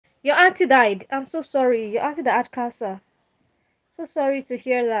Your auntie died. I'm so sorry. Your auntie that had cancer. So sorry to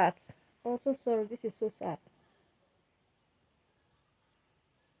hear that. Oh, so sorry. This is so sad.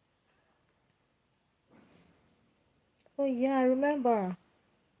 Oh yeah, I remember.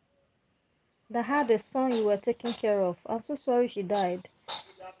 That had a son you were taking care of. I'm so sorry she died.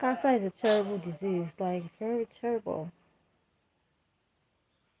 Cancer is a terrible disease, like very terrible.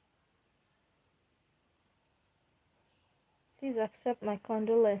 Please accept my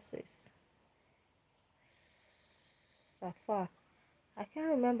condolences. Safa. I can't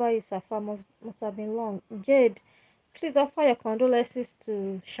remember you, Safa. Must have been long. Jade, please offer your condolences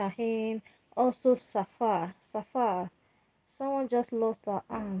to Shaheen. Also, Safa. Safa. Someone just lost her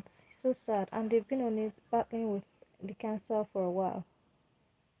aunt. So sad. And they've been on it battling with the cancer for a while.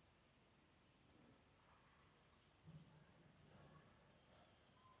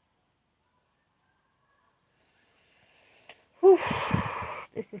 Whew.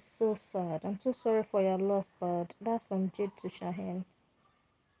 This is so sad. I'm so sorry for your loss, but that's from Jade to Shaheen.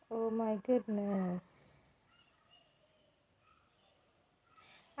 Oh my goodness.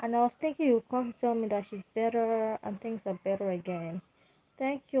 And I was thinking you would come tell me that she's better and things are better again.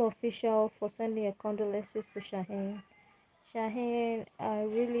 Thank you, official, for sending your condolences to Shaheen. Shaheen, I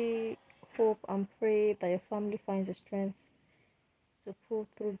really hope and pray that your family finds the strength to pull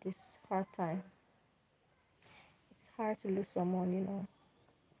through this hard time. It's hard to lose someone, you know.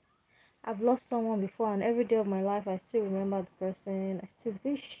 I've lost someone before, and every day of my life, I still remember the person. I still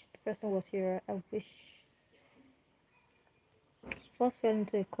wish the person was here. I wish. She first fell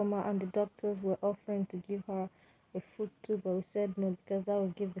into a coma, and the doctors were offering to give her a foot tube, but we said no because that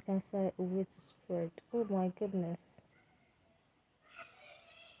would give the cancer a way to spread. Oh my goodness.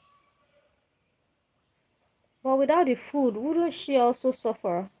 But without the food, wouldn't she also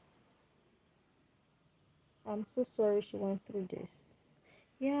suffer? I'm so sorry she went through this.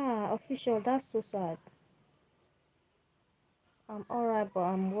 Yeah, official, that's so sad. I'm alright, but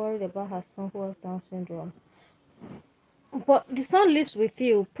I'm worried about her son who has Down syndrome. But the son lives with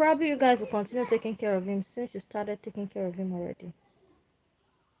you. Probably you guys will continue taking care of him since you started taking care of him already.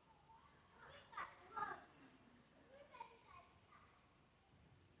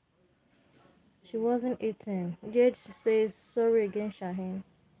 She wasn't eating. Jade says sorry again, Shaheen.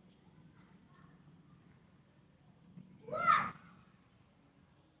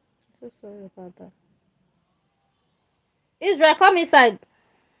 So sorry about that. Israel, come inside.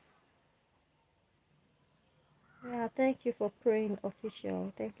 Yeah, thank you for praying,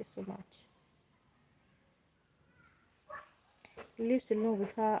 official. Thank you so much. He lives alone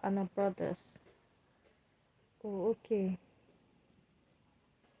with her and her brothers. Oh, okay.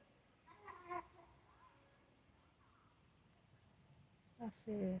 That's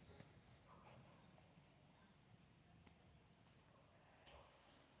serious.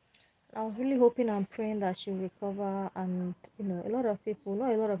 I was really hoping and praying that she'll recover, and a lot of people,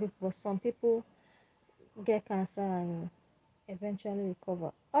 not a lot of people, but some people get cancer and eventually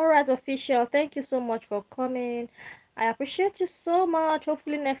recover. All right, official, thank you so much for coming. I appreciate you so much.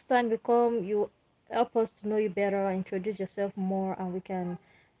 Hopefully next time you come, you help us to know you better, introduce yourself more, and we can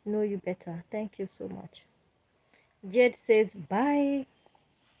know you better. Thank you so much. Jade says bye.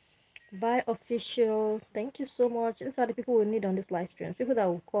 Bye, official. Thank you so much. These are the people we need on this live stream. People that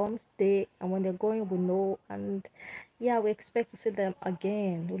will come, stay, and when they're going, we know. And yeah, we expect to see them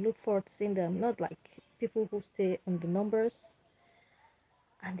again. We look forward to seeing them. Not like people who stay on the numbers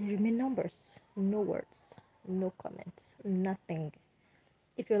and they remain numbers. No words, no comments, nothing.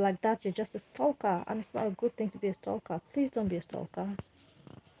 If you're like that, you're just a stalker, and it's not a good thing to be a stalker. Please don't be a stalker.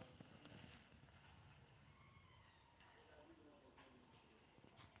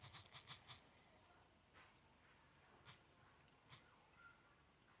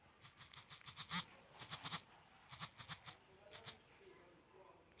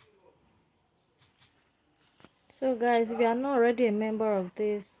 So, guys, if you are not already a member of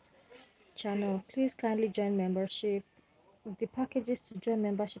this channel, please kindly join membership. The packages to join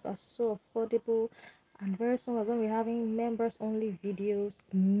membership are so affordable, and very soon we're going to be having members only videos,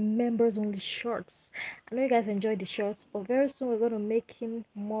 members only shorts. I know you guys enjoy the shorts, but very soon we're going to making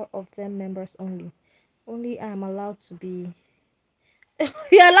more of them members only. Only I am allowed to be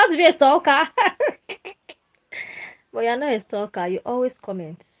you're allowed to be a stalker. But you're not a stalker, you always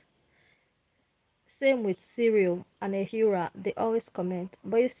comment. Same with Serial and Ahura, they always comment.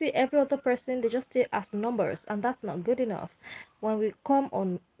 But you see, every other person, they just stay as numbers, and that's not good enough. When we come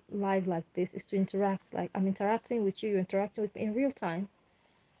on live like this, is to interact. Like I'm interacting with you, you're interacting with me in real time.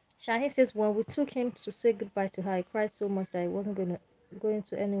 Shaheen says when we took him to say goodbye to her, he cried so much that he wasn't going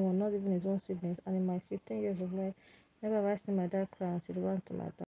to anyone, not even his own siblings. And in my 15 years of life, never have I seen my dad cry until he ran to my dad.